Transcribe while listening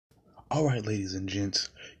All right, ladies and gents,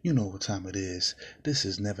 you know what time it is. This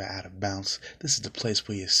is Never Out of Bounds. This is the place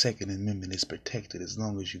where your Second Amendment is protected as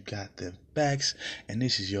long as you got them facts. And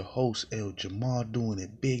this is your host, El Jamal, doing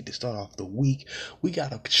it big to start off the week. We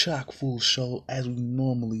got a chock full show as we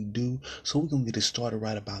normally do. So we're going to get it started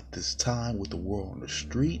right about this time with the war on the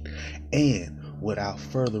street. And without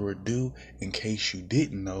further ado, in case you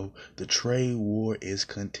didn't know, the trade war is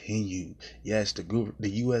continued. Yes, the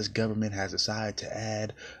U.S. government has decided to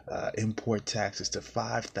add import taxes to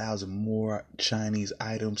 5,000 more Chinese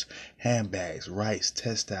items. Handbags, rice,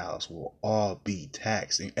 textiles will all be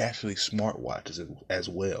taxed, and actually smartwatches as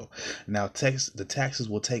well. Now, the taxes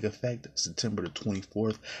will take effect September the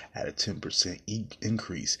 24th at a 10%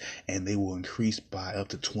 increase, and they will increase by up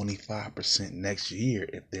to 25% next year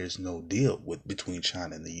if there's no deal between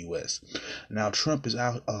China and the U.S. Now, Trump is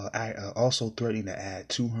also threatening to add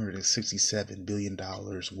 $267 billion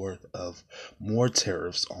worth of more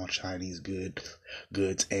tariffs on Chinese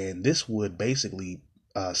goods, and this would basically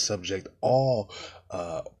subject all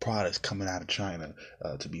products coming out of China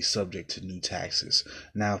to be subject to new taxes.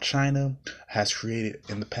 Now, China has created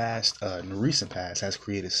in the recent past, has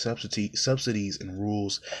created subsidies and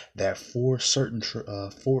rules that force certain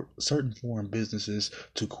foreign businesses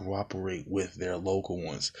to cooperate with their local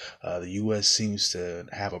ones. The U.S. seems to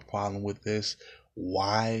have a problem with this.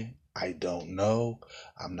 Why? I don't know.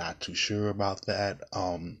 I'm not too sure about that.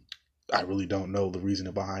 I really don't know the reason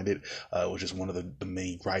behind it. It was just one of the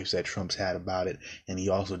main gripes that Trump's had about it. And he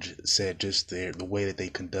also said just the way that they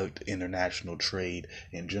conduct international trade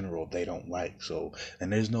in general, they don't like. So,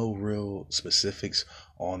 and there's no real specifics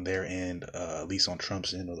on their end, at least on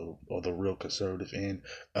Trump's end or the real conservative end,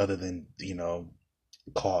 other than,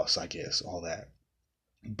 costs, I guess, all that.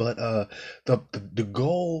 But the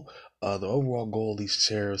goal, the overall goal of these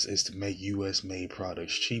tariffs is to make U.S. made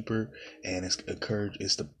products cheaper, and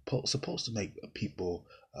supposed to make people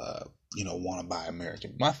want to buy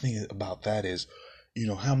American. My thing about that is,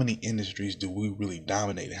 how many industries do we really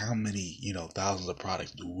dominate? How many thousands of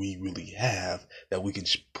products do we really have that we can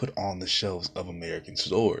put on the shelves of American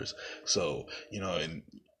stores? So and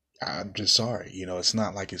I'm just sorry, it's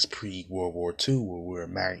not like it's pre-World War II where we're a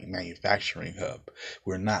manufacturing hub.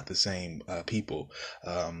 We're not the same people.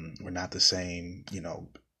 We're not the same,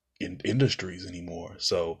 industries anymore.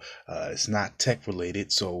 So it's not tech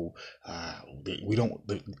related. So we don't,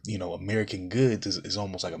 American goods is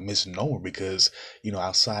almost like a misnomer because,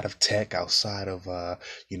 outside of tech, outside of,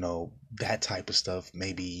 that type of stuff,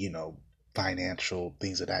 maybe, financial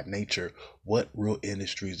things of that nature, what real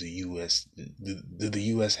industries the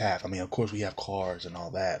U.S. have? I mean, of course we have cars and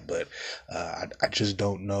all that, but I just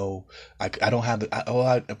don't know. I don't have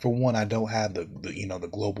for one, I don't have the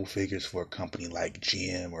global figures for a company like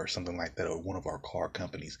GM or something like that, or one of our car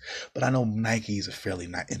companies. But I know Nike is a fairly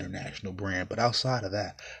not international brand. But outside of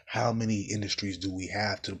that, how many industries do we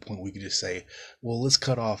have to the point we could just say, well, let's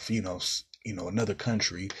cut off, another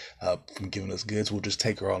country from giving us goods. We'll just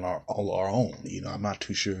take her on all our own. I'm not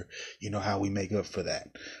too sure, how we make up for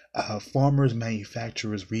that. Farmers,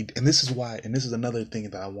 manufacturers, read, and this is another thing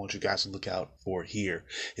that I want you guys to look out for here,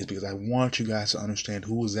 is because I want you guys to understand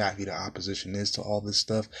who exactly the opposition is to all this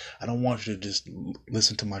stuff. I don't want you to just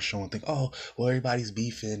listen to my show and think, oh, well, everybody's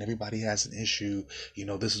beefing, everybody has an issue,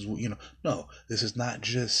 this is, no, this is not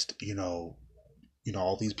just,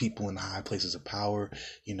 all these people in high places of power,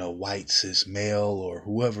 white, cis, male, or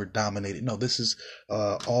whoever dominated. No, this is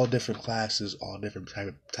all different classes, all different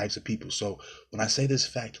types of people. So when I say this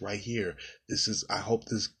fact right here, I hope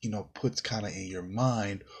this, puts kind of in your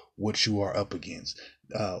mind what you are up against,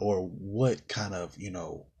 or what kind of,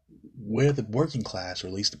 where the working class, or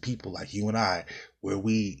at least the people like you and I, where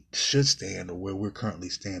we should stand, or where we're currently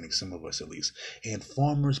standing, some of us at least. And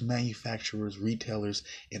farmers, manufacturers, retailers,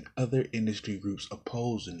 and other industry groups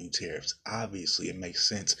oppose the new tariffs. Obviously, it makes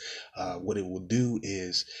sense. What it would do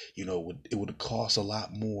is, it would cost a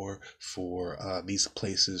lot more for these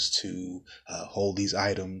places to hold these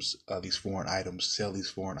items, these foreign items, sell these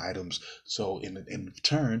foreign items. So in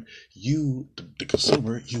turn, the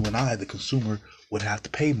consumer, you and I, the consumer, would have to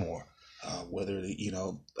pay more. Whether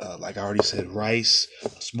like I already said, rice,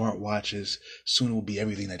 smartwatches, soon it will be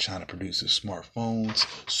everything that China produces, smartphones,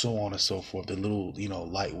 so on and so forth. The little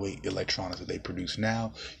lightweight electronics that they produce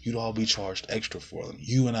now, you'd all be charged extra for them.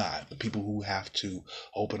 You and I, the people who have to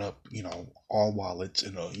open up our wallets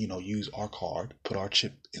and use our card, put our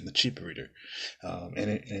chip in the chip reader, and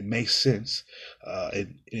it makes sense.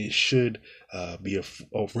 It should be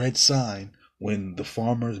a red sign when the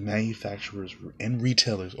farmers, manufacturers, and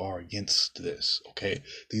retailers are against this. Okay,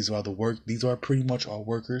 these are pretty much our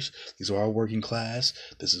workers. These are our working class.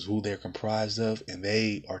 This is who they're comprised of, and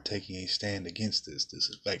they are taking a stand against this.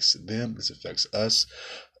 This affects them. This affects us.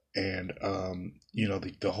 And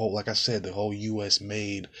the whole, like I said, the whole U.S.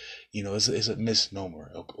 made, it's a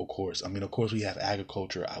misnomer. Of course, I mean, of course, we have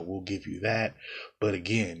agriculture. I will give you that, but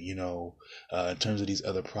again, in terms of these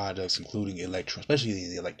other products, including especially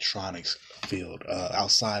the electronics field,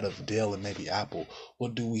 outside of Dell and maybe Apple,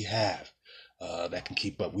 what do we have? That can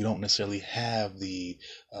keep up. We don't necessarily have the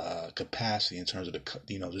capacity in terms of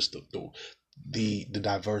just the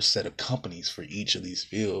diverse set of companies for each of these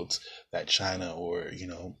fields that China or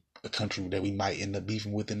a country that we might end up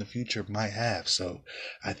beefing with in the future might have. So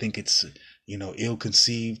I think it's ill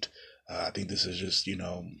conceived. I think this is just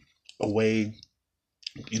a way.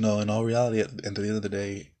 In all reality, at the end of the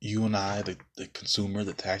day, you and I, the consumer,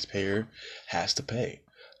 the taxpayer, has to pay.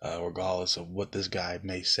 Regardless of what this guy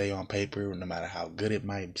may say on paper, no matter how good it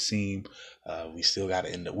might seem, we still got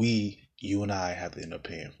to end up, you and I have to end up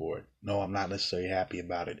paying for it. No, I'm not necessarily happy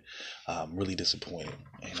about it. I'm really disappointed,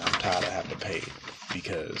 and I'm tired of having to pay it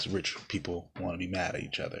because rich people want to be mad at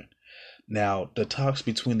each other. Now, the talks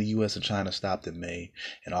between the U.S. and China stopped in May,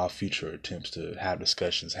 and all future attempts to have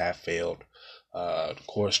discussions have failed. Of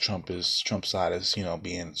course, Trump's side is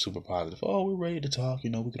being super positive. Oh, we're ready to talk.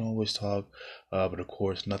 We can always talk. But of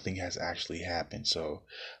course, nothing has actually happened. So,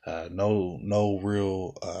 no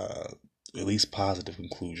real at least positive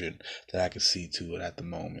conclusion that I can see to it at the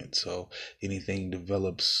moment. So, anything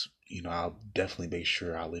develops, I'll definitely make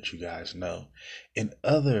sure I'll let you guys know. In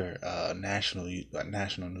other national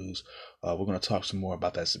news, we're going to talk some more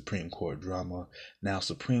about that Supreme Court drama. Now,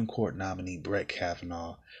 Supreme Court nominee Brett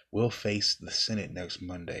Kavanaugh will face the Senate next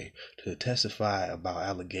Monday to testify about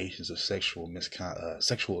allegations of sexual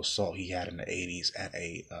assault he had in the 80s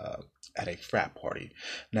at a frat party.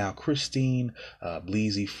 Now, Christine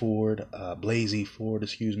Blasey Ford,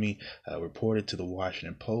 reported to the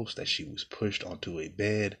Washington Post that she was pushed onto a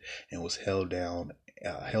bed and was held down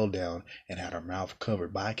and had her mouth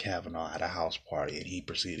covered by Kavanaugh at a house party, and he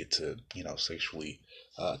proceeded to, sexually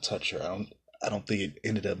touch her. I don't think it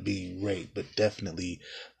ended up being rape, but definitely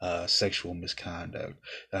sexual misconduct.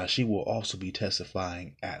 She will also be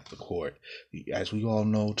testifying at the court. As we all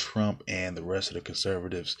know, Trump and the rest of the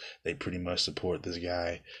conservatives, they pretty much support this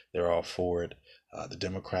guy. They're all for it. The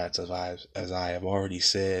Democrats, as I have already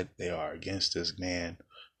said, they are against this man.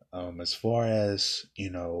 As far as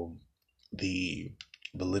the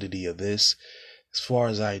validity of this, as far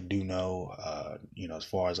as I do know, as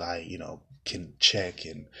far as I can check,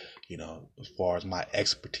 and as far as my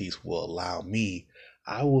expertise will allow me,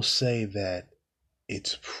 I will say that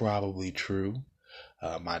it's probably true.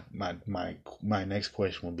 My next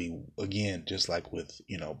question will be, again, just like with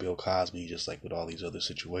Bill Cosby, just like with all these other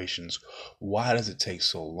situations, why does it take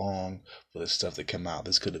so long for this stuff to come out?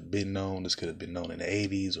 This could have been known. This could have been known in the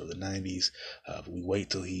 80s or the 90s. We wait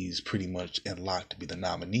till he's pretty much unlocked to be the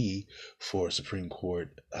nominee for Supreme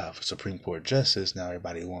Court justice. Now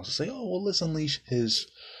everybody wants to say, oh well, let's unleash his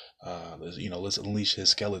let's unleash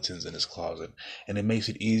his skeletons in his closet, and it makes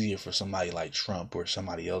it easier for somebody like Trump or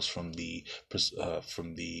somebody else from the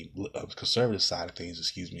conservative side of things,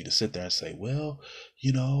 to sit there and say, well,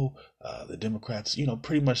 the Democrats,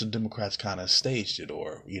 pretty much the Democrats kind of staged it,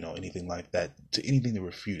 or anything like that, anything to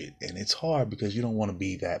refute it. And it's hard because you don't want to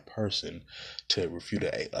be that person to refute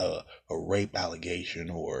a rape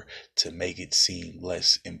allegation or to make it seem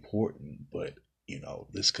less important, but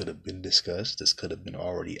this could have been discussed. This could have been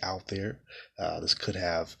already out there. This could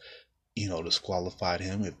have, disqualified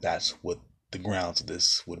him if that's what the grounds of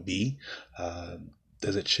this would be.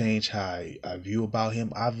 Does it change how I view about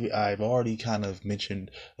him? I've already kind of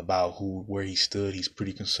mentioned about where he stood. He's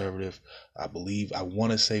pretty conservative. I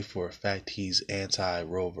want to say for a fact he's anti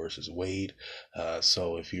Roe versus Wade.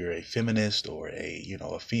 So if you're a feminist or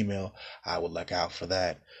a female, I would look out for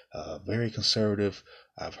that. Very conservative.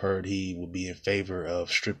 I've heard he will be in favor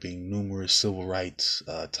of stripping numerous civil rights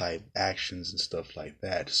type actions and stuff like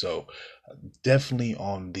that. So definitely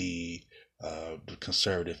on the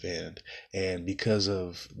conservative end, and because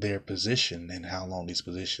of their position and how long this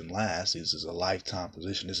position lasts, this is a lifetime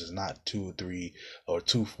position. This is not 2 or 3 or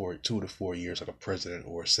 2 to 4 years like a president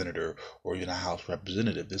or a senator or even a House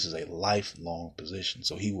representative. This is a lifelong position,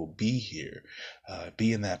 so he will be here,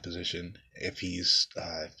 be in that position if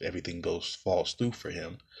everything falls through for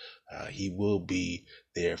him. He will be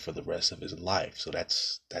there for the rest of his life. So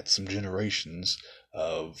that's some generations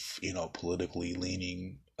of politically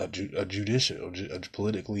leaning a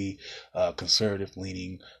politically conservative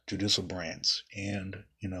leaning judicial branch, and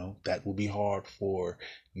that will be hard for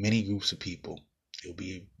many groups of people.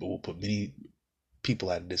 It will put many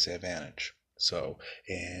people at a disadvantage. So,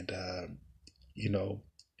 and you know,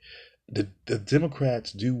 the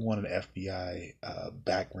Democrats do want an FBI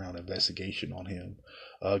background investigation on him.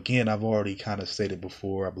 Again, I've already kind of stated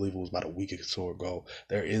before. I believe it was about a week or so ago.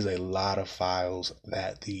 There is a lot of files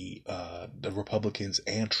that the Republicans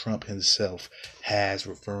and Trump himself has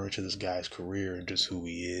referring to this guy's career and just who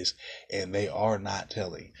he is, and they are not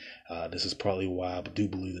telling. This is probably why I do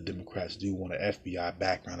believe the Democrats do want an FBI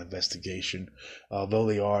background investigation, although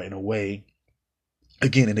they are in a way,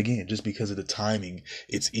 again and again, just because of the timing,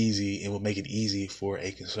 it's easy. It will make it easy for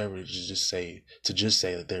a conservative to just say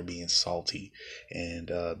that they're being salty, and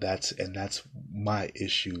that's my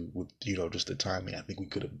issue with just the timing. I think we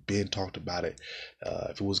could have been talked about it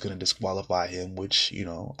if it was going to disqualify him, which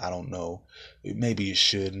I don't know. Maybe it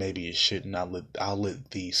should, maybe it shouldn't. I'll let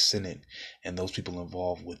the Senate and those people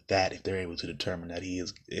involved with that, if they're able to determine that he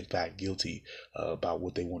is in fact guilty, about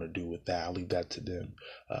what they want to do with that. I'll leave that to them.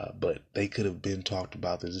 But they could have been talked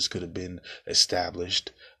about this. This could have been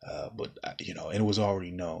established, but and it was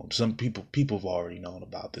already known. Some people have already known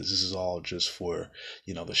about this. This is all just for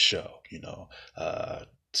the show.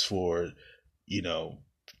 It's for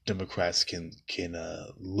Democrats can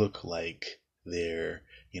look like they're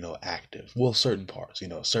active. Well, certain parts,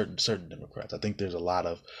 certain Democrats. I think there's a lot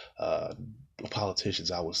of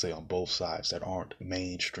politicians, I would say, on both sides that aren't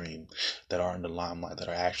mainstream, that are in the limelight, that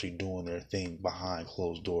are actually doing their thing behind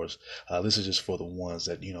closed doors. This is just for the ones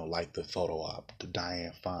that like the photo op, the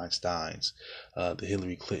Dianne Feinsteins, the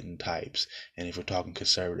Hillary Clinton types, and if we're talking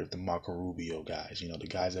conservative, the Marco Rubio guys. The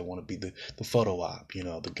guys that want to be the photo op.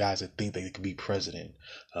 The guys that think they could be president,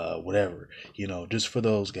 whatever. Just for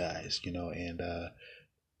those guys. And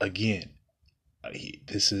again,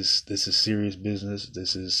 this is serious business.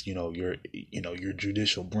 This is your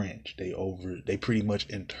judicial branch. They pretty much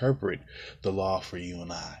interpret the law for you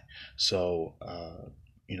and I. So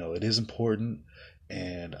it is important,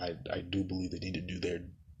 and I do believe they need to do their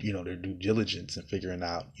their due diligence in figuring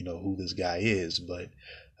out who this guy is. But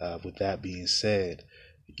with that being said,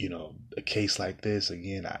 a case like this,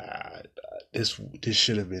 again, this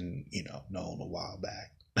should have been known a while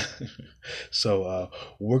back. So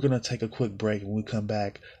we're gonna take a quick break, and when we come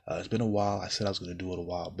back, it's been a while. I said I was gonna do it a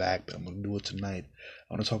while back, but I'm gonna do it tonight.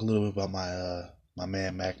 I want to talk a little bit about my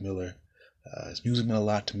man Mac Miller. His music meant a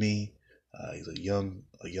lot to me. He's a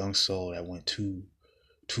young soul that went too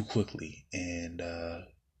quickly, and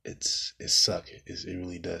it suck. It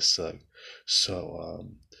really does suck. So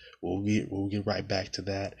we'll get right back to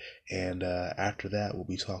that, and after that, we'll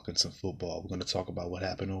be talking some football. We're going to talk about what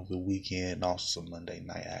happened over the weekend, and also some Monday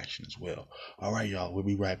night action as well. All right, y'all. We'll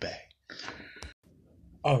be right back.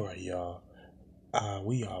 All right, y'all.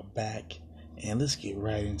 We are back, and let's get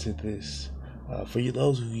right into this. For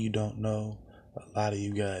those of you who don't know, a lot of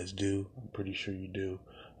you guys do. I'm pretty sure you do.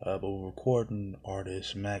 But we're recording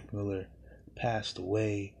artist Mac Miller passed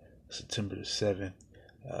away September the 7th.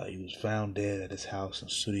 He was found dead at his house in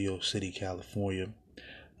Studio City, California.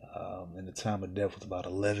 And the time of death was about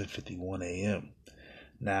 11:51 a.m.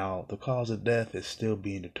 Now, the cause of death is still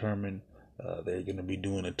being determined. They're going to be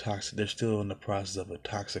doing they're still in the process of a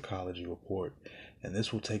toxicology report, and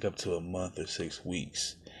this will take up to a month or 6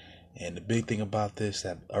 weeks. And the big thing about this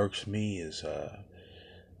that irks me is,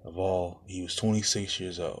 he was 26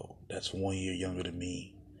 years old. That's 1 year younger than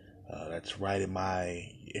me. That's right in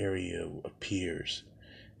my area of peers.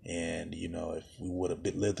 And if we would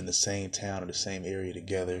have lived in the same town or the same area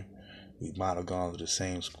together, we might have gone to the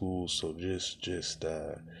same school. So it's just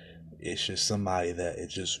somebody that it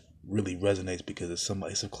just really resonates, because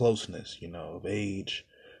it's a closeness, of age,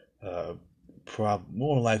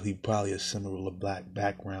 more likely probably a similar black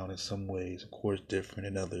background in some ways, of course different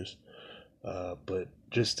in others, but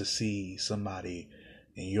just to see somebody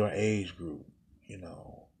in your age group,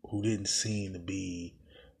 who didn't seem to be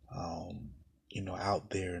out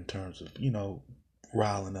there in terms of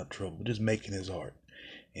riling up trouble, just making his art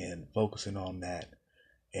and focusing on that,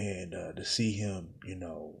 and to see him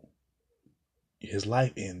his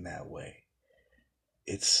life end that way,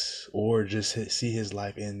 or just see his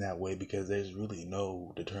life end that way, because there's really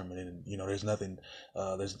no determining, there's nothing,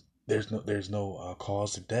 there's no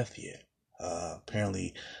cause of death yet.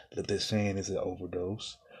 Apparently that they're saying is an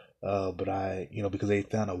overdose, but because they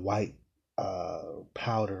found a white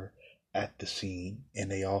powder at the scene,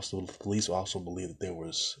 and the police also believe that there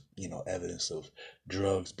was evidence of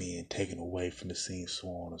drugs being taken away from the scene, so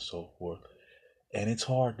on and so forth. And it's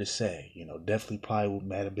hard to say, definitely probably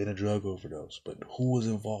might have been a drug overdose, but who was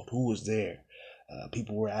involved? Who was there?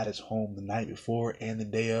 People were at his home the night before and the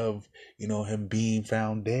day of, him being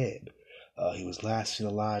found dead. He was last seen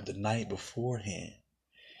alive the night beforehand.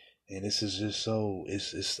 And this is just so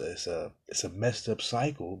it's a messed up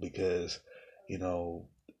cycle because, you know,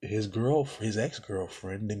 his ex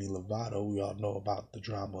girlfriend Demi Lovato, we all know about the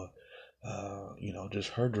drama, just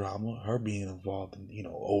her drama, her being involved in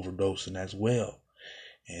overdosing as well,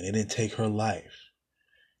 and it didn't take her life,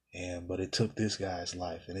 but it took this guy's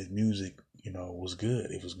life, and his music, was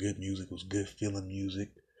good. It was good music. It was good feeling music.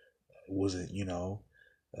 It wasn't,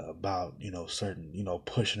 about certain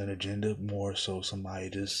pushing an agenda, more so somebody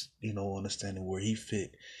just understanding where he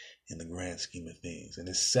fit in the grand scheme of things. And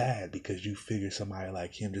it's sad because you figure somebody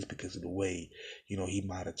like him, just because of the way he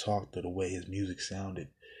might have talked or the way his music sounded,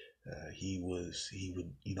 he would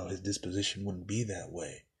his disposition wouldn't be that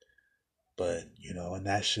way. But and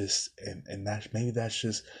that's just and that's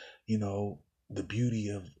just the beauty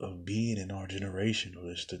of being in our generation,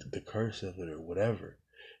 or just the curse of it, or whatever.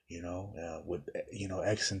 With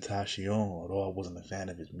XXXTentacion, although I wasn't a fan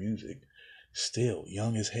of his music, still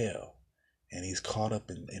young as hell, and he's caught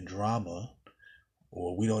up in drama,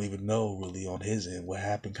 or we don't even know really on his end what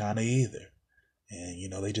happened kind of either.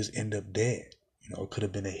 And they just end up dead. It could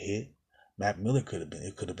have been a hit. Mac Miller could have been.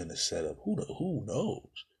 It could have been a setup. Who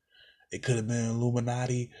knows? It could have been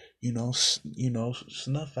Illuminati.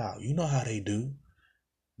 Snuff out. You know how they do.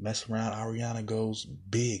 Mess around. Ariana goes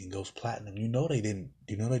big and goes platinum. They didn't.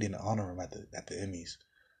 They didn't honor him at the Emmys.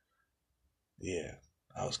 Yeah,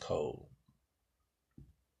 I was cold.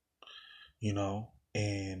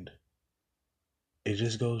 And it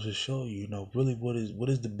just goes to show really what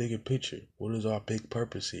is the bigger picture? What is our big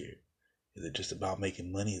purpose here? Is it just about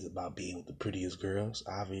making money? Is it about being with the prettiest girls?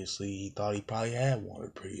 Obviously, he thought he probably had one of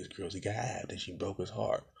the prettiest girls he could have, and she broke his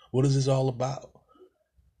heart. What is this all about?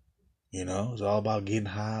 Is it all about getting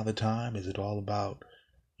high all the time? Is it all about,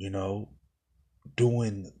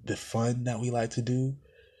 doing the fun that we like to do?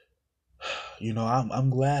 I'm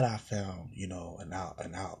glad I found, an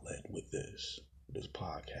outlet with this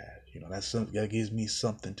podcast. That's something that gives me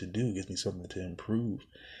something to do, gives me something to improve.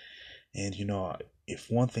 And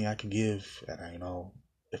if one thing I could give, and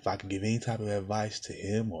if I could give any type of advice to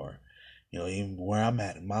him, or even where I'm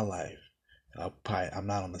at in my life, I'm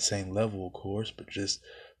not on the same level, of course, but just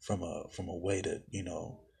from a way to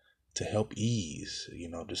to help ease,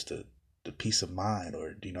 just the peace of mind,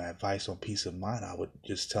 or advice on peace of mind, I would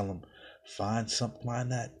just tell him, find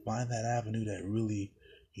that avenue that really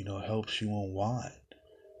helps you unwind,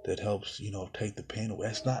 that helps take the pain away.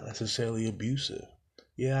 That's not necessarily abusive.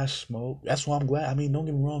 Yeah, I smoke. That's why I'm glad. I mean, don't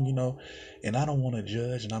get me wrong, and I don't want to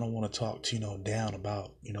judge, and I don't want to talk down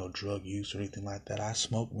about drug use or anything like that. I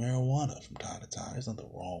smoke marijuana from time to time. There's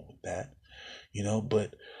nothing wrong with that,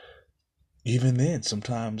 but even then,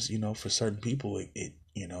 sometimes for certain people, it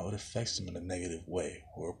affects them in a negative way,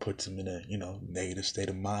 or puts them in a negative state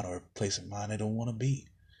of mind, or a place of mind they don't want to be.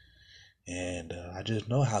 And I just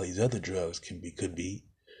know how these other drugs could be,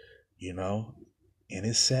 and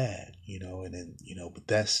it's sad, and then but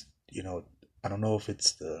that's I don't know if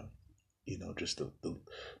it's the just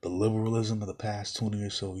the liberalism of the past 20 or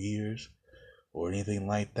so years, or anything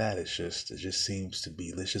like that. It just seems to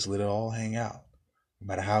be, let's just let it all hang out. No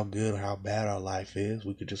matter how good or how bad our life is,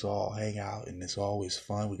 we could just all hang out, and it's always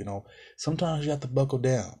fun. We can all, sometimes you have to buckle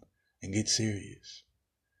down and get serious.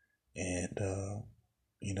 And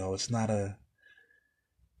it's not a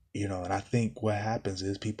and I think what happens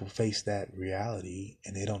is people face that reality,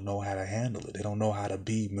 and they don't know how to handle it. They don't know how to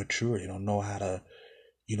be mature. They don't know how to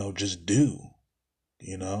just do,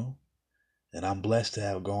 and I'm blessed to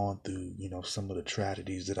have gone through some of the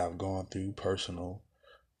tragedies that I've gone through, personal,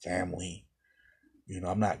 family.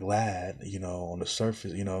 I'm not glad, on the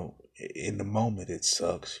surface, in the moment it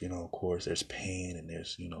sucks, of course there's pain, and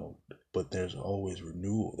there's but there's always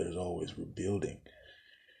renewal, there's always rebuilding.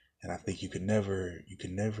 And I think you can never,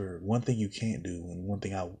 one thing you can't do, and one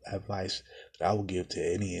thing advice that I will give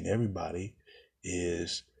to any and everybody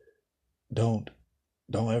is, don't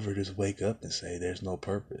ever just wake up and say there's no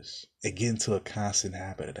purpose, and get into a constant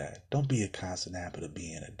habit of that. Don't be a constant habit of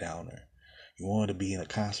being a downer. You want to be in a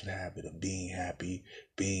constant habit of being happy,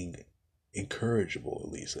 being encourageable,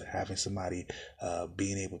 at least having somebody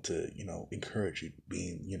being able to encourage you,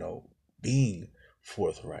 being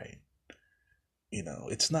forthright.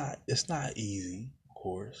 It's not easy, of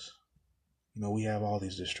course. We have all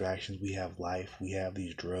these distractions, we have life, we have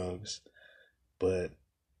these drugs, but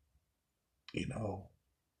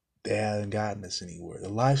they haven't gotten us anywhere. The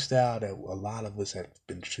lifestyle that a lot of us have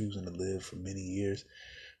been choosing to live for many years,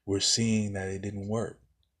 we're seeing that it didn't work.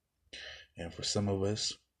 And for some of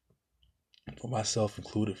us, for myself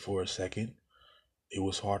included for a second, it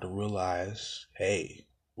was hard to realize, hey,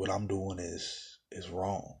 what I'm doing is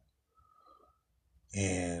wrong.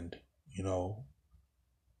 And,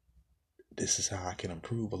 this is how I can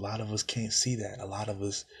improve. A lot of us can't see that. A lot of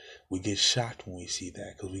us, we get shocked when we see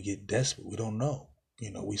that because we get desperate. We don't know.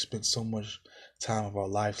 We spend so much time of our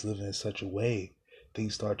lives living in such a way,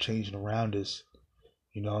 things start changing around us,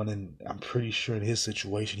 and then I'm pretty sure in his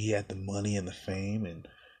situation, he had the money and the fame and,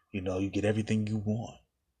 you get everything you want,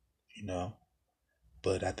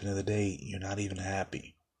 but at the end of the day, you're not even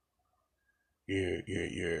happy. You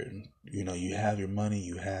have your money,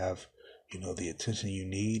 you have, the attention you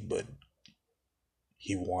need, but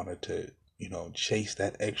he wanted to, chase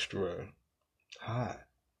that extra high.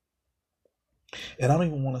 And I don't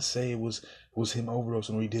even want to say it was him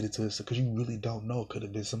overdosing or he did it to us, because you really don't know. It could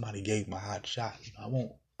have been somebody gave him a hot shot. I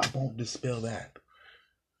won't dispel that.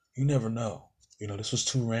 You never know. This was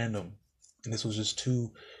too random, and this was just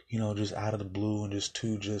too, just out of the blue, and just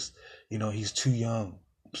too, he's too young.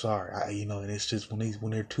 I'm sorry, and it's just when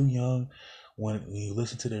they're too young, when you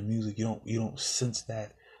listen to their music, you don't sense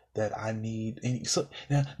that I need. And so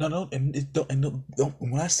no, and don't,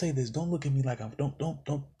 when I say this, don't look at me like I'm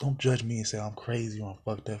don't judge me and say I'm crazy or I'm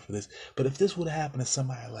fucked up for this. But if this would have happened to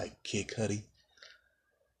somebody like Kid Cudi,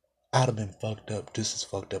 I'd have been fucked up, just as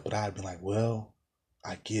fucked up. But I'd been like, well,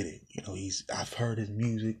 I get it. I've heard his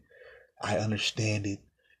music, I understand it.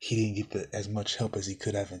 He didn't get as much help as he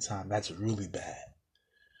could have in time. That's really bad.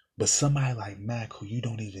 But somebody like Mac, who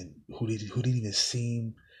didn't even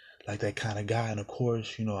seem like that kind of guy. And of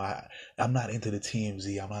course, I'm not into the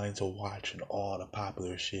TMZ. I'm not into watching all the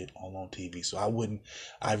popular shit on TV. So I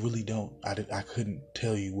couldn't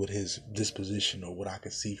tell you what his disposition or what I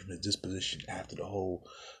could see from his disposition after the whole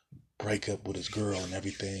breakup with his girl and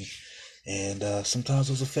everything. And sometimes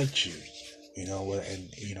those affect you, and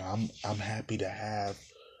I'm happy to have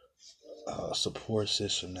a support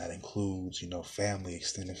system that includes, family,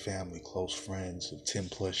 extended family, close friends of 10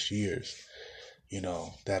 plus years,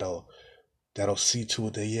 that'll see to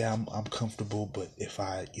it that, yeah, I'm comfortable, but if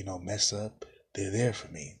I, mess up, they're there for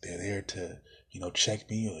me. They're there to, check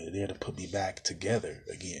me, or they're there to put me back together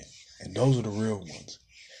again. And those are the real ones.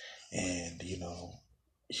 And,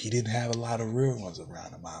 he didn't have a lot of real ones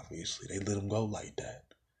around him, obviously. They let him go like that.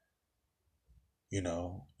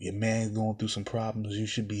 Your man's going through some problems, you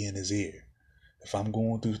should be in his ear. If I'm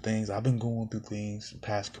going through things, I've been going through things the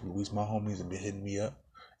past couple of weeks. My homies have been hitting me up.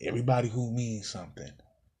 Everybody who means something,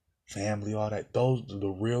 family, all that, those are the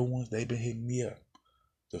real ones. They've been hitting me up.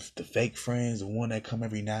 The fake friends, the one that come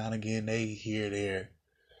every now and again, they here, there.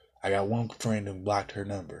 I got one friend that blocked her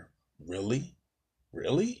number. Really?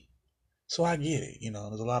 So I get it.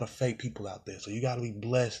 There's a lot of fake people out there. So you got to be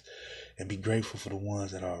blessed and be grateful for the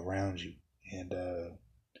ones that are around you. And the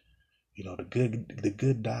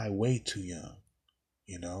good die way too young.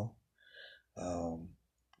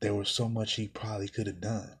 There was so much he probably could have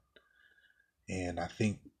done. And I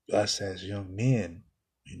think us as young men,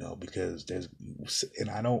 because and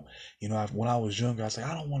I don't, when I was younger, I was like,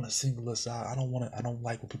 I don't want to single us out. I don't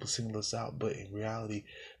like when people single us out. But in reality,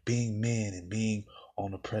 being men and being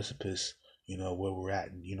on the precipice, where we're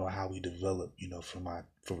at, and how we develop,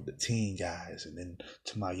 from the teen guys and then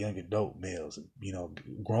to my young adult males,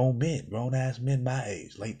 grown ass men my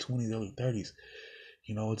age, late 20s, early 30s,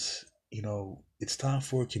 it's time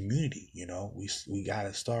for a community. We got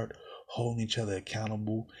to start holding each other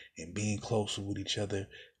accountable and being closer with each other.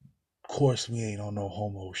 Of course, we ain't on no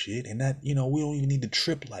homo shit, and that, we don't even need to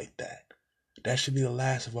trip like that. That should be the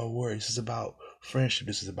last of our words. This is about friendship.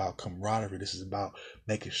 This is about camaraderie. This is about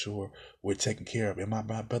making sure we're taken care of. Am I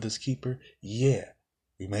my brother's keeper? Yeah.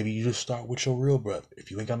 Maybe you just start with your real brother.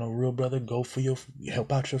 If you ain't got no real brother, go for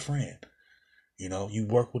help out your friend. You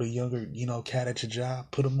work with a younger, cat at your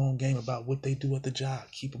job, put him on game about what they do at the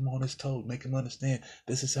job. Keep him on his toes. Make him understand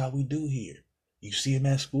this is how we do here. You see him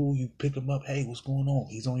at school, you pick him up. Hey, what's going on?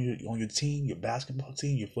 He's on your team, your basketball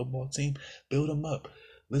team, your football team. Build him up.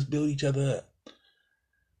 Let's build each other up.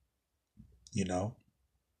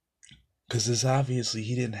 Because it's obviously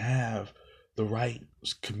he didn't have the right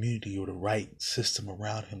community or the right system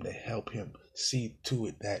around him to help him see to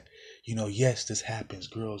it that, yes, this happens,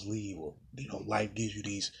 girls leave, or, life gives you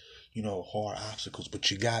these, hard obstacles,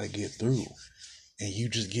 but you got to get through. And you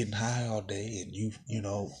just getting high all day and you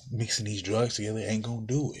mixing these drugs together ain't going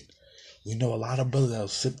to do it. We know a lot of brothers that'll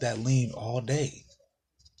sip that lean all day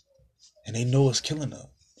and they know it's killing them.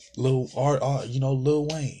 Lil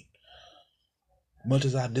Wayne. Much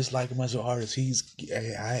as I dislike him as an artist, he's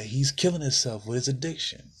killing himself with his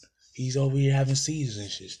addiction. He's over here having seizures and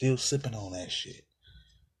shit, still sipping on that shit.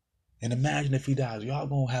 And imagine if he dies, y'all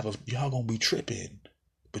gonna be tripping.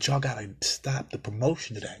 But y'all gotta stop the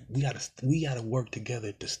promotion of that. We gotta work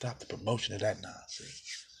together to stop the promotion of that nonsense.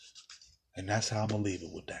 And that's how I'm gonna leave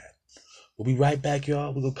it with that. We'll be right back,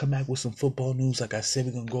 y'all. We're gonna come back with some football news. Like I said,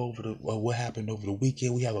 we're gonna go over what happened over the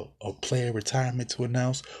weekend. We have a player retirement to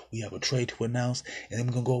announce. We have a trade to announce, and then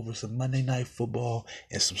we're gonna go over some Monday Night Football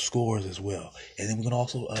and some scores as well. And then we're gonna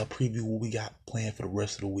also preview what we got planned for the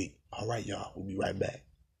rest of the week. All right, y'all. We'll be right back.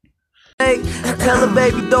 Hey, tell her,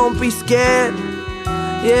 baby, don't be scared.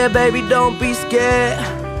 Yeah, baby, don't be scared.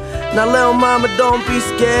 Now, little mama, don't be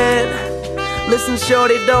scared. Listen,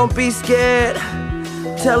 shorty, don't be scared.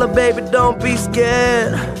 Tell her, baby, don't be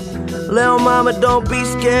scared. Little mama, don't be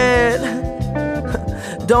scared.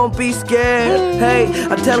 Don't be scared. Hey,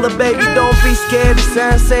 I tell her, baby, don't be scared. The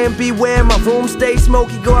sign saying beware. My room stay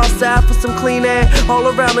smoky. Go outside for some clean air. All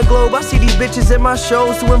around the globe, I see these bitches at my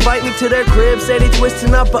shows who invite me to their crib. Say they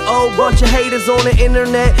twisting up a old bunch of haters on the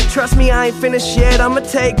internet. Trust me, I ain't finished yet. I'ma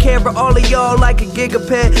take care of all of y'all like a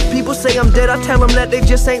gigapet. People say I'm dead. I tell them that they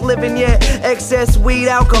just ain't living yet. Excess weed,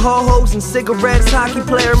 alcohol, hoes, and cigarettes. Hockey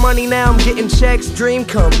player money, now I'm getting checks. Dream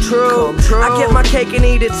come true. I get my cake and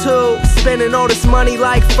eat it too. Spending all this money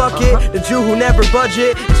like fuck it. The Jew who never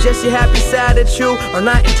budget. It's just your happy side that you are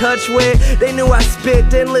not in touch with. They knew I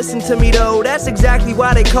spit, didn't listen to me though. That's exactly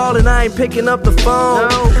why they called and I ain't picking up the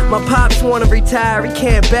phone. My pops wanna retire, he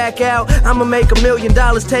can't back out. I'ma make $1 million,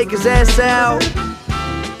 take his ass out.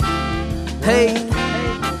 Hey,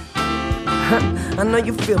 I know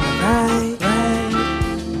you feel me right.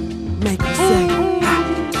 Make me say,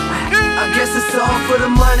 I guess it's all for the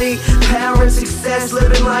money, power and success.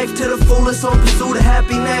 Living life to the fullest on pursuit of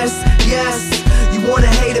happiness. Yes, you wanna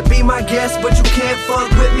hate it, be my guest, but you can't fuck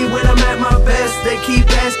with me when I'm at my best. They keep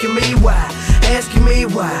asking me why, asking me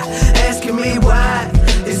why, asking me why.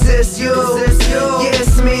 Is this you? Yeah,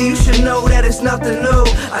 it's me. You should know that it's nothing new.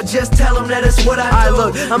 I just tell them that it's what I do.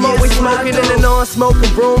 Look, I'm always smoking in a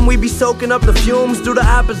non-smoking room. We be soaking up the fumes. Do the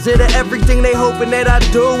opposite of everything they hoping that I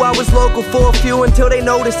do. I was local for a few until they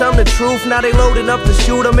notice I'm the truth. Now they loading up to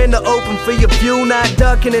shoot. I'm in the open for your view. Not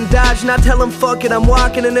ducking and dodging. I tell them fuck it, I'm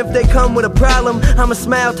walking. And if they come with a problem, I'ma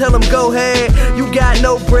smile, tell them go ahead. You got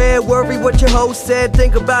no bread, worry what your host said.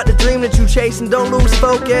 Think about the dream that you chasing, don't lose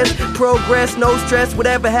focus. Progress, no stress,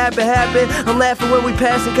 whatever happen. I'm laughing when we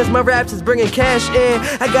passing cause my raps is bringing cash in.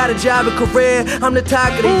 I got a job and career, I'm the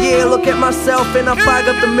talk of the year. Look at myself and I fog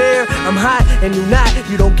up the mirror. I'm hot and you not,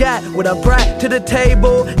 you don't got what I brought to the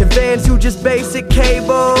table. Advance, you just basic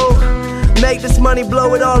cable. Make this money,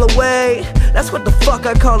 blow it all away. That's what the fuck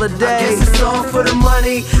I call a day. I guess it's all for the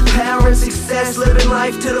money, power and success. Living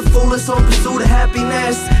life to the fullest on pursuit of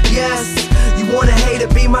happiness. Yes, you wanna hate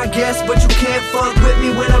it, be my guest, but you can't fuck with me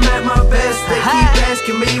when I'm at my best. They keep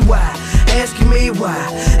asking me why, asking me why,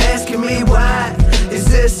 asking me why. Is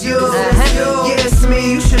this you? Yeah, it's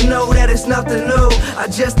me. You should know that it's nothing new. I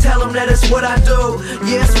just tell them that it's what I do.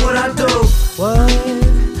 Yeah, it's what I do. What?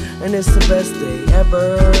 And it's the best day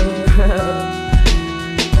ever.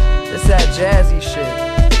 It's that jazzy shit.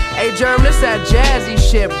 Hey, Germ, this that jazzy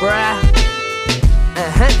shit, bruh.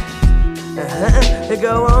 It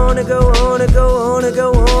go on, it go on, it go on, it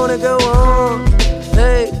go on, it go on.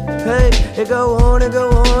 Hey, hey, it go on, it go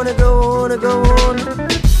on, it go on, it go on.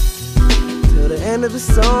 Till the end of the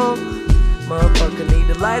song. Motherfucker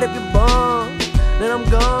need to light up your bomb. Then I'm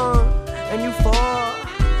gone, and you fall.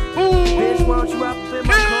 Bitch, why don't you hop up in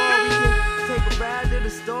my car? We can take a ride to the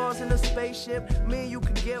stores in a spaceship. Me and you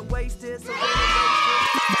can get wasted, so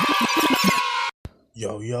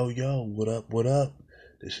Yo, what up?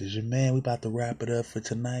 This is your man. We about to wrap it up for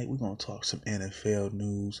tonight. We're going to talk some NFL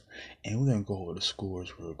news, and we're going to go over the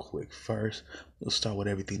scores real quick. First, we'll start with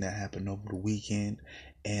everything that happened over the weekend,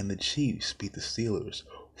 and the Chiefs beat the Steelers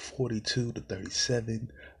 42-37.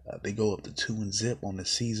 They go up to 2-0 on the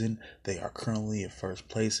season. They are currently in first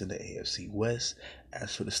place in the AFC West.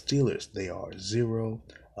 As for the Steelers, they are 0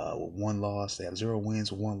 with 1 loss. They have 0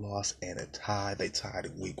 wins, 1 loss, and a tie. They tied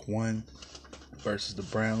in week 1 versus the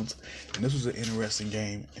Browns. And this was an interesting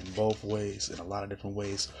game in both ways, in a lot of different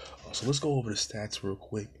ways. So let's go over the stats real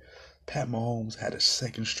quick. Pat Mahomes had a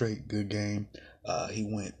second straight good game. He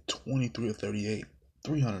went 23-38,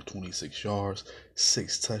 326 yards,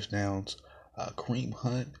 6 touchdowns. Kareem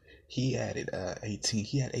Hunt, He added 18.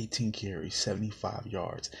 He had 18 carries, 75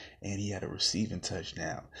 yards, and he had a receiving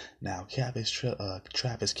touchdown. Now, Travis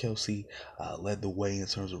Kelce led the way in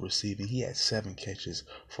terms of receiving. He had 7 catches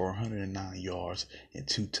for 109 yards and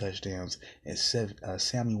 2 touchdowns. And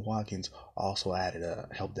Sammy Watkins also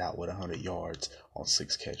helped out with 100 yards on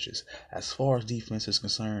 6 catches. As far as defense is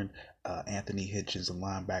concerned, Anthony Hitchens, the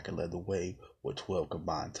linebacker, led the way with 12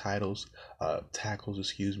 combined tackles. As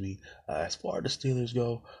far as the Steelers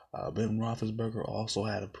go, Ben Roethlisberger also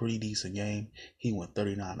had a pretty decent game. He went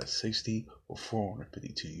 39 of 60 with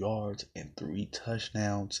 452 yards and 3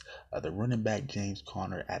 touchdowns. The running back James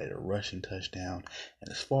Conner added a rushing touchdown.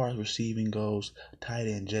 And as far as receiving goes, tight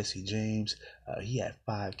end Jesse James, he had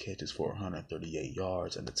 5 catches for 138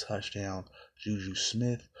 yards and a touchdown. Juju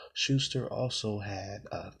Smith-Schuster also had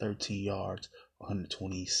 13 yards,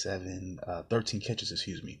 13 catches,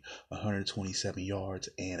 127 yards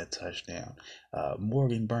and a touchdown.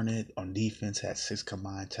 Morgan Burnett on defense had 6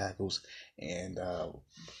 combined tackles. And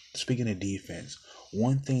speaking of defense,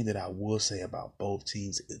 one thing that I will say about both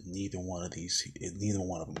teams is neither one of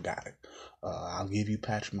them got it. I'll give you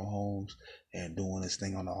Patrick Mahomes and doing his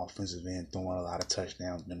thing on the offensive end, throwing a lot of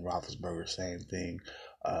touchdowns. Ben Roethlisberger, same thing.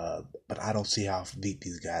 But I don't see how deep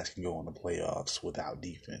these guys can go in the playoffs without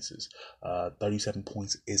defenses. 37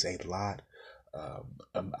 points is a lot.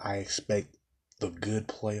 I expect the good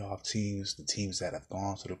playoff teams, the teams that have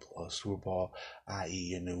gone to the Super Bowl, i.e.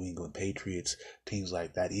 your New England Patriots, teams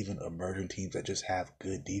like that, even emerging teams that just have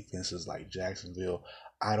good defenses like Jacksonville,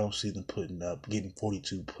 I don't see them getting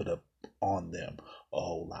 42 put up on them a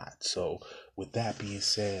whole lot. So with that being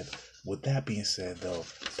said though,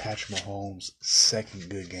 Patrick Mahomes' second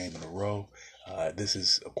good game in a row. This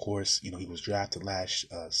is, of course, he was drafted last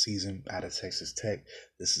season out of Texas Tech.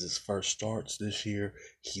 This is his first starts this year.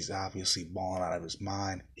 He's obviously balling out of his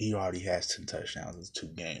mind. He already has 10 touchdowns in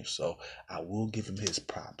 2 games, so I will give him his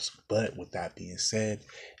props. But with that being said,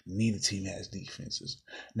 neither team has defenses.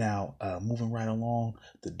 Now, moving right along,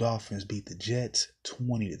 the Dolphins beat the Jets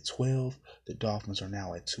 20-12. The Dolphins are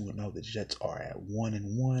now at 2-0. The Jets are at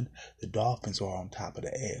 1-1. The Dolphins are on top of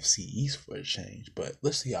the AFC East for a change. But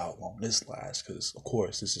let's see how long this lasts, because of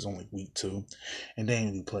course this is only week 2, and they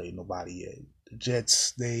ain't really played nobody yet. The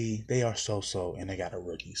Jets, they are so, and they got a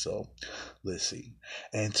rookie, so let's see.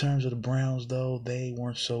 And in terms of the Browns, though, they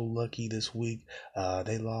weren't so lucky this week.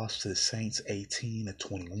 They lost to the Saints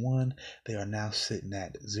 18-21. They are now sitting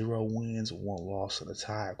at 0 wins, 1 loss, and a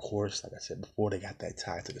tie. Of course, like I said before, they got that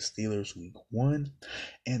tie to the Steelers week 1.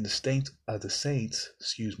 And the Saints,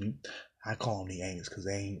 I call them the Aints because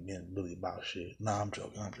they ain't been really about shit. Nah, I'm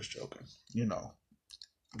joking. I'm just joking.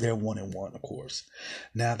 They're 1-1, of course.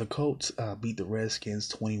 Now the Colts beat the Redskins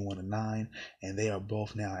 21-9, and they are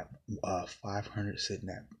both now at 500, sitting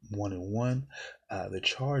at 1-1. The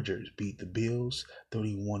Chargers beat the Bills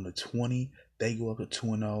 31-20. They go up to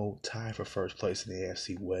 2-0, tied for first place in the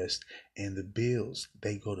AFC West. And the Bills,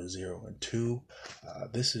 they go to 0-2.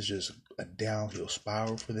 This is just a downhill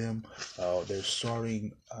spiral for them. They're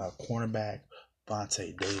starting cornerback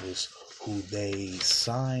Vontae Davis, who they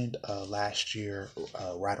signed last year,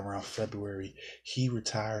 right around February. He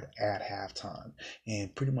retired at halftime,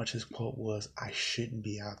 and pretty much his quote was, "I shouldn't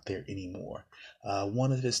be out there anymore."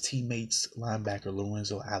 One of his teammates, linebacker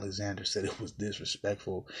Lorenzo Alexander, said it was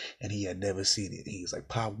disrespectful, and he had never seen it. He's like,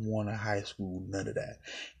 Pop Warner High School, none of that.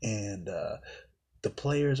 And the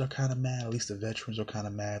players are kind of mad. At least the veterans are kind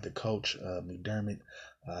of mad. The coach, McDermott,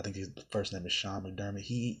 I think his first name is Sean McDermott.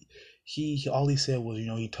 He all he said was,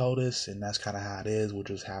 he told us, and that's kind of how it is. We'll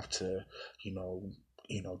just have to,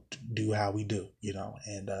 do how we do,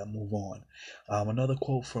 and move on. Another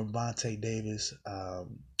quote from Vontae Davis.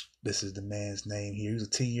 This is the man's name here. He was a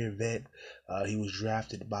 10-year vet. He was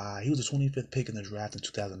the 25th pick in the draft in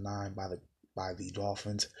 2009 by the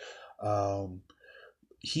Dolphins.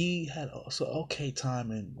 He had also okay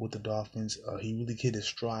timing with the Dolphins. He really hit his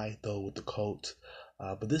stride though with the Colts.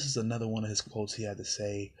 But this is another one of his quotes he had to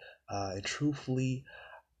say. And truthfully,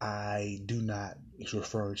 I do not,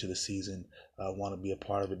 referring to the season, want to be a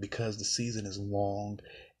part of it, because the season is long,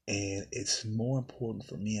 and it's more important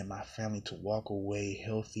for me and my family to walk away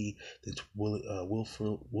healthy than to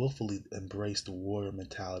willfully embrace the warrior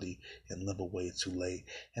mentality and limp away too late.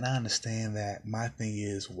 And I understand that. My thing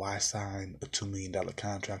is, why sign a $2 million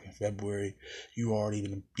contract in February? You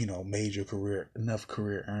already, made your enough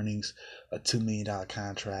career earnings. A $2 million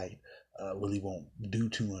contract really won't do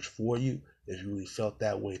too much for you. If you really felt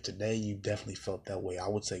that way today, you definitely felt that way, I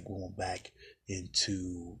would say, going back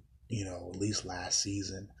into at least last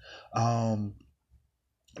season.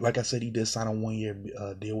 Like I said, he did sign a 1 year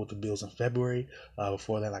deal with the Bills in February.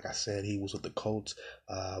 Before that, like I said, he was with the Colts,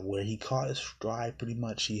 where he caught his stride pretty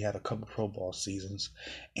much. He had a couple Pro Bowl seasons,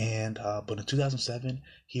 and but in 2007,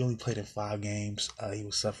 he only played in 5 games. He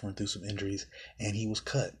was suffering through some injuries, and he was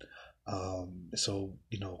cut. So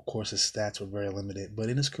of course, his stats were very limited. But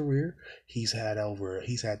in his career, he's had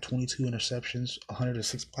 22 interceptions,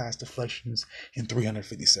 106 pass deflections, and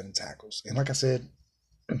 357 tackles. And like I said,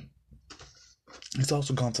 he's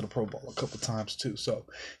also gone to the Pro Bowl a couple times too. So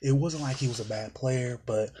it wasn't like he was a bad player,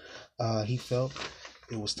 but he felt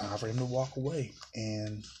it was time for him to walk away.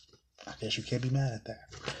 And I guess you can't be mad at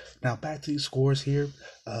that. Now back to these scores here.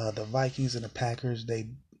 The Vikings and the Packers, they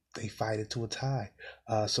fight it to a tie.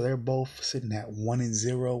 So they're both sitting at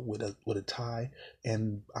 1-0 with a tie,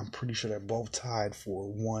 and I'm pretty sure they're both tied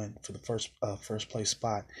for the first place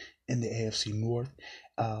spot in the AFC North.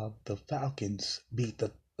 The Falcons beat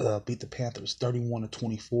the Panthers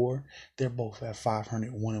 31-24. They're both at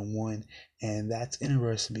 500, 1-1, and that's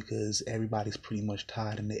interesting because everybody's pretty much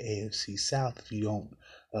tied in the AFC South. If you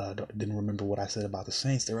didn't remember what I said about the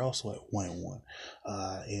Saints, they're also at 1-1.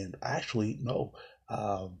 And actually, no,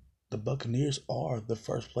 the Buccaneers are the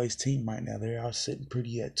first place team right now. They are sitting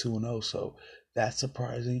pretty at 2-0, so that's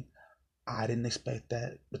surprising. I didn't expect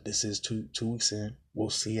that, but this is two weeks in. We'll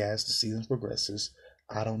see as the season progresses.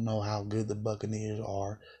 I don't know how good the Buccaneers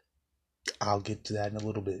are. I'll get to that in a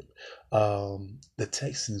little bit. The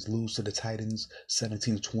Texans lose to the Titans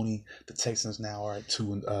 17-20. The Texans now are at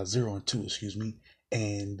 0-2, excuse me,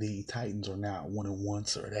 and the Titans are now at 1-1,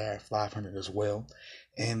 so they're at 500 as well.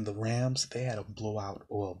 And the Rams, they had a blowout.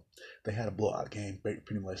 Well, they had a blowout game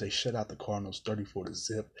pretty much. They shut out the Cardinals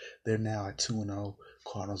 34-0. They're now at 2-0.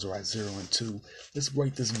 Cardinals are at 0-2. Let's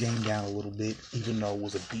break this game down a little bit, even though it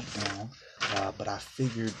was a beatdown. But I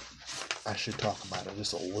figured I should talk about it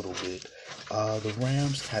just a little bit. The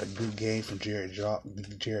Rams had a good game from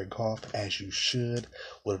Jared Goff, as you should,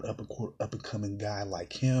 with an up-and-coming guy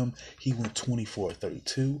like him. He went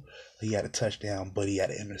 24-32. He had a touchdown, but he had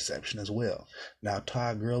an interception as well. Now,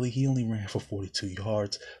 Todd Gurley, he only ran for 42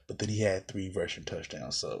 yards, but then he had 3 rushing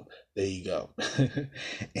touchdowns. So there you go.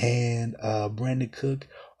 And Brandon Cook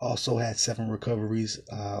also had 7 recoveries,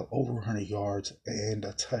 over 100 yards, and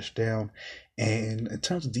a touchdown. And in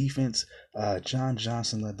terms of defense, John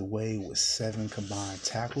Johnson led the way with 7 combined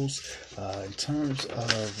tackles. In terms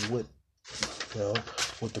of what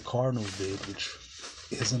the Cardinals did, which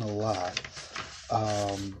isn't a lot.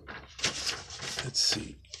 Let's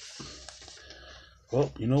see.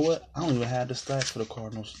 Well, you know what? I don't even have the stats for the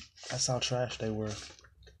Cardinals. That's how trash they were.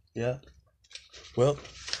 Yeah. Well,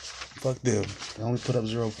 fuck them. They only put up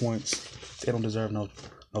 0 points. They don't deserve no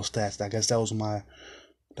stats. I guess that was my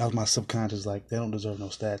subconscious, like, they don't deserve no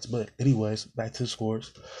stats. But anyways, back to the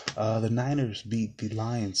scores. The Niners beat the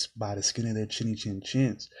Lions by the skin of their chinny chin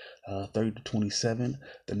chins, 30-27.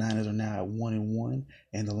 The Niners are now at 1-1,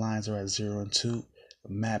 and the Lions are at 0-2.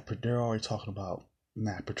 They're already talking about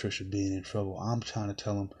Matt Patricia being in trouble. I'm trying to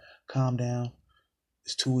tell him, calm down.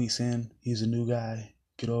 It's 2 weeks in. He's a new guy.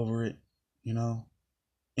 Get over it.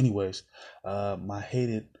 Anyways,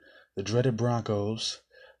 the dreaded Broncos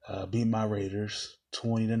beat my Raiders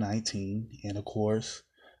 20-19, and of course,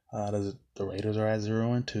 the Raiders are at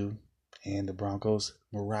 0-2, and the Broncos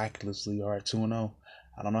miraculously are at 2-0.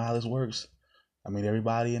 I don't know how this works. I mean,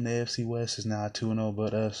 everybody in the AFC West is now at 2-0,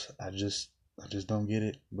 but us. I just don't get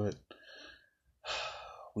it. But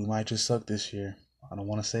we might just suck this year. I don't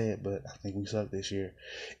want to say it, but I think we suck this year.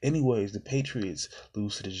 Anyways, the Patriots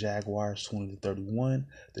lose to the Jaguars 20-31.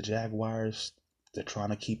 The Jaguars, they're trying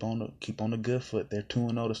to keep on the good foot. They're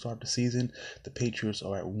 2-0 to start the season. The Patriots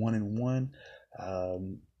are at 1-1.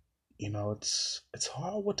 It's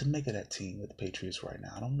hard what to make of that team with the Patriots right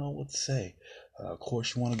now. I don't know what to say. Of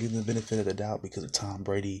course, you want to give them the benefit of the doubt because of Tom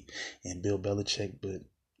Brady and Bill Belichick, but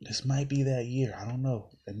this might be that year. I don't know.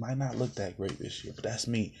 It might not look that great this year, but that's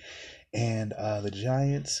me. And the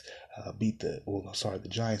Giants the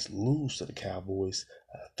Giants lose to the Cowboys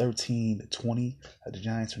 13-20. The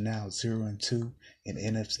Giants are now 0-2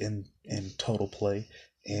 in total play,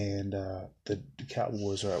 and the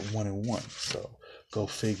Cowboys are at 1-1. So go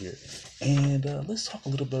figure. And let's talk a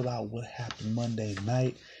little bit about what happened Monday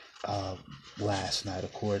night, last night,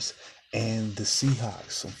 of course. And the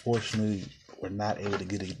Seahawks, unfortunately, were not able to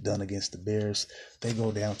get it done against the Bears. They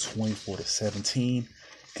go down 24-17.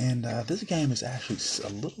 And this game is actually a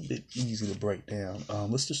little bit easy to break down.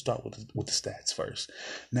 Let's just start with the stats first.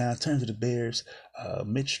 Now, in terms of the Bears,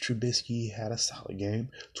 Mitch Trubisky had a solid game,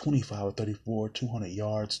 25-34, 200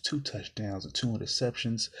 yards, 2 touchdowns, and 2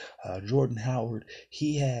 interceptions. Jordan Howard,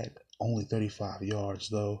 he had only 35 yards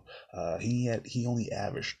though. He only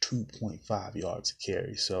averaged 2.5 yards a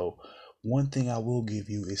carry. So one thing I will give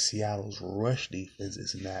you is Seattle's rush defense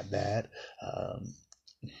isn't that bad.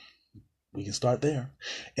 We can start there.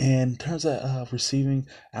 And in terms of receiving,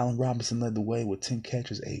 Allen Robinson led the way with 10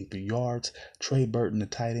 catches, 83 yards. Trey Burton, the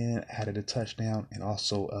tight end, added a touchdown, and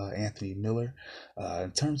also Anthony Miller.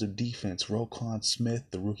 In terms of defense, Roquan Smith,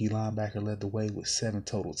 the rookie linebacker, led the way with 7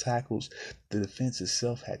 total tackles. The defense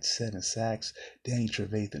itself had 7 sacks. Danny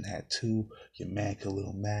Trevathan had 2. Your man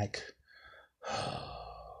Khalil Mack.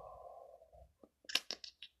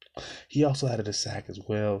 He also added a sack as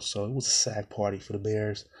well, so it was a sack party for the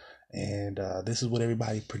Bears. And this is what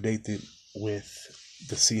everybody predicted with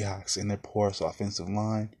the Seahawks and their porous offensive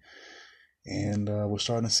line. And we're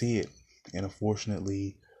starting to see it. And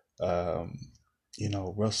unfortunately,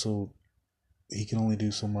 Russell, he can only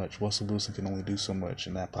do so much. Russell Wilson can only do so much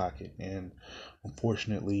in that pocket. And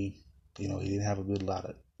unfortunately, he didn't have a good lot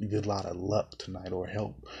of luck tonight or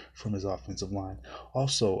help from his offensive line.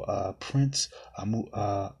 Also, Prince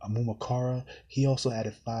Amumakara, he also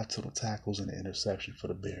added 5 total tackles and an interception for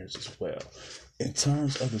the Bears as well. In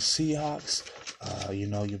terms of the Seahawks,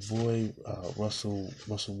 your boy Russell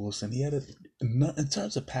Wilson, he had in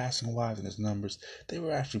terms of passing wise and his numbers, they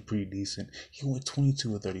were actually pretty decent. He went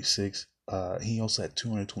 22 of 36. He also had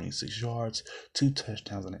 226 yards, 2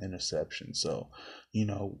 touchdowns, and an interception. So,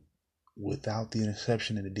 without the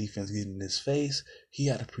interception and the defense getting in his face, he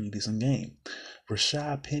had a pretty decent game.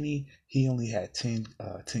 Rashad Penny, he only had 10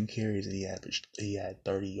 carries and he had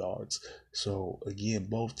 30 yards. So again,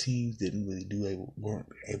 both teams weren't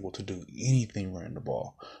able to do anything running the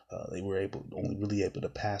ball. They were only really able to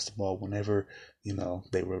pass the ball whenever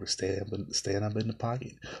they were able to stand up in the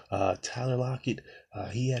pocket. Tyler Lockett,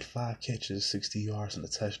 he had 5 catches, 60 yards, and a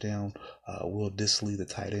touchdown. Will Dissly, the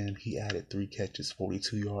tight end, he added 3 catches,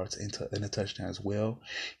 42 yards, and a touchdown as well.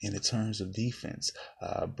 And in terms of defense,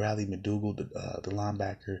 Bradley McDougald, the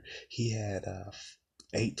linebacker, he had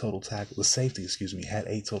 8 total tackles. The safety, had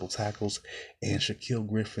 8 total tackles, and Shaquille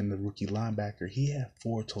Griffin, the rookie linebacker, he had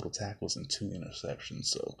 4 total tackles and 2 interceptions.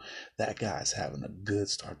 So that guy's having a good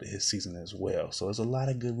start to his season as well. So there's a lot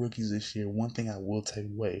of good rookies this year. One thing I will take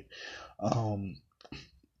away,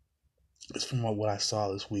 is from what I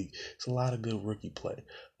saw this week, it's a lot of good rookie play.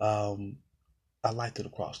 I liked it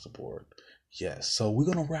across the board. Yes. So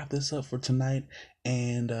we're gonna wrap this up for tonight,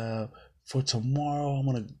 and for tomorrow, I'm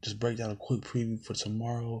going to just break down a quick preview for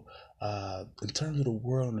tomorrow. In terms of the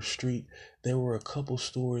word on the street, there were a couple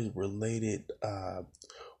stories related.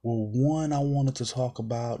 One I wanted to talk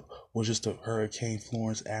about was just the Hurricane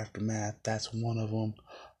Florence aftermath. That's one of them.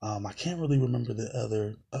 I can't really remember the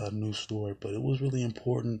other news story, but it was really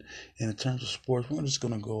important. And in terms of sports, we're just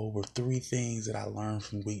going to go over 3 things that I learned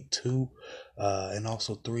from week 2, and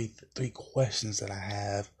also three questions that I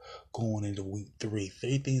have going into week 3.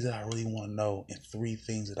 3 things that I really want to know, and 3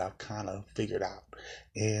 things that I've kind of figured out.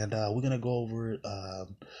 And we're going to go over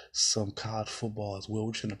some college football as well.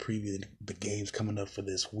 We're just going to preview the games coming up for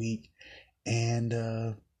this week.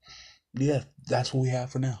 And yeah, that's what we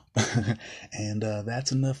have for now. And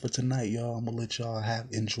that's enough for tonight, y'all. I'm gonna let y'all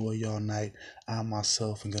enjoy y'all night. I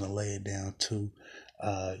myself am gonna lay it down too.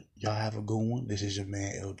 Y'all have a good one. This is your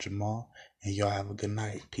man El Jamal, and y'all have a good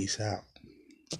night. Peace out.